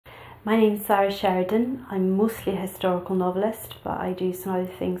My name's Sara Sheridan. I'm mostly a historical novelist, but I do some other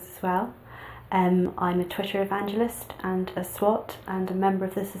things as well. I'm a Twitter evangelist and a SWAT and a member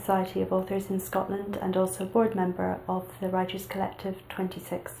of the Society of Authors in Scotland and also a board member of the Writers Collective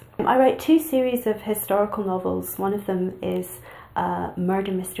 26. I write two series of historical novels. One of them is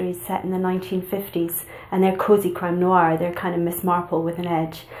murder mysteries set in the 1950s, and they're cosy crime noir. They're kind of Miss Marple with an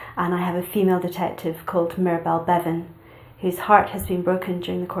edge. And I have a female detective called Mirabelle Bevan, whose heart has been broken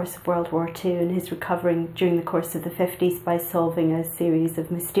during the course of World War II and who's recovering during the course of the 50s by solving a series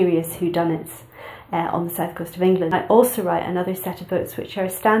of mysterious whodunits on the south coast of England. I also write another set of books which are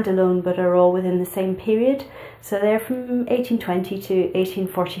standalone but are all within the same period. So they're from 1820 to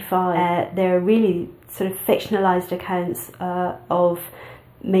 1845. They're really sort of fictionalised accounts of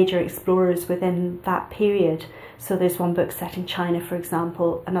major explorers within that period. So there's one book set in China, for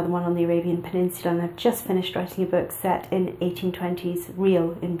example, another one on the Arabian Peninsula, and I've just finished writing a book set in 1820s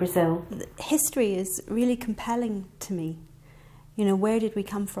Rio in Brazil. History is really compelling to me. You know, where did we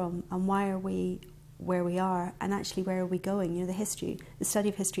come from and why are we where we are, and actually where are we going? You know, the study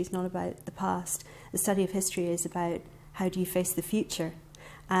of history is not about the past. The study of history is about how do you face the future.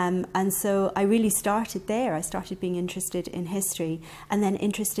 And so I really started there. I started being interested in history and then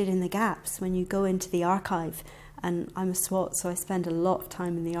interested in the gaps. When you go into the archive, and I'm a SWAT, so I spend a lot of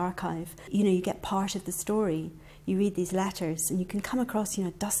time in the archive, you know, you get part of the story. You read these letters and you can come across, you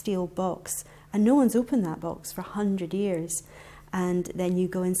know, a dusty old box, and no one's opened that box for 100 years. And then you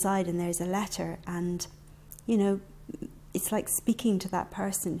go inside and there's a letter, and, you know, it's like speaking to that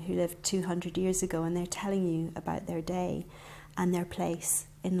person who lived 200 years ago, and they're telling you about their day and their place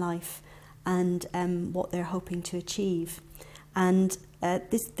in life and what they're hoping to achieve. And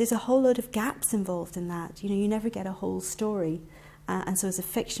there's a whole load of gaps involved in that. You know, you never get a whole story. And so as a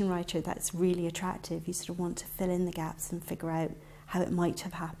fiction writer, that's really attractive. You sort of want to fill in the gaps and figure out how it might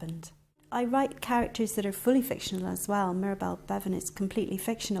have happened. I write characters that are fully fictional as well. Mirabelle Bevan is completely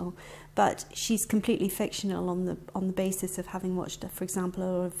fictional, but she's completely fictional on the basis of having watched, for example, a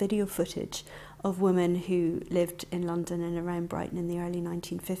lot of video footage of women who lived in London and around Brighton in the early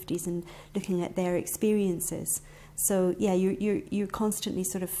 1950s and looking at their experiences. So yeah, you're constantly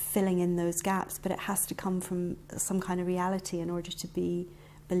sort of filling in those gaps, but it has to come from some kind of reality in order to be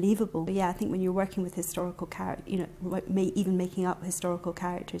believable. But yeah, I think when you're working with historical characters, you know, even making up historical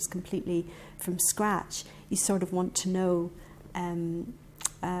characters completely from scratch, you sort of want to know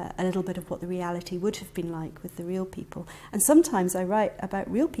a little bit of what the reality would have been like with the real people. And sometimes I write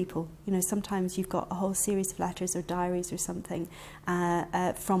about real people. You know, sometimes you've got a whole series of letters or diaries or something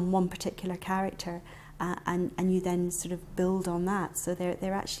from one particular character, and you then sort of build on that. So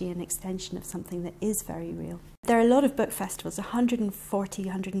they're actually an extension of something that is very real. There are a lot of book festivals, 140,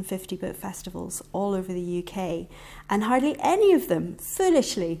 150 book festivals all over the UK, and hardly any of them,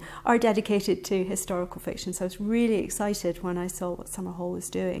 foolishly, are dedicated to historical fiction. So I was really excited when I saw what Summerhall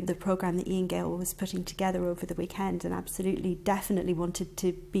was doing, the programme that Ian Gale was putting together over the weekend, and absolutely, definitely wanted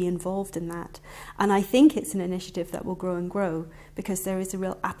to be involved in that. And I think it's an initiative that will grow and grow, because there is a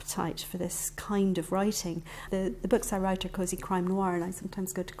real appetite for this kind of writing. The books I write are cosy crime noir, and I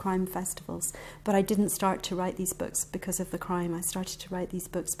sometimes go to crime festivals, but I didn't start to write these books because of the crime. I started to write these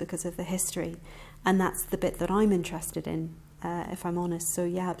books because of the history, and that's the bit that I'm interested in, if I'm honest. So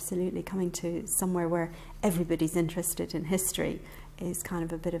yeah, absolutely, coming to somewhere where everybody's interested in history is kind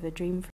of a bit of a dream for me.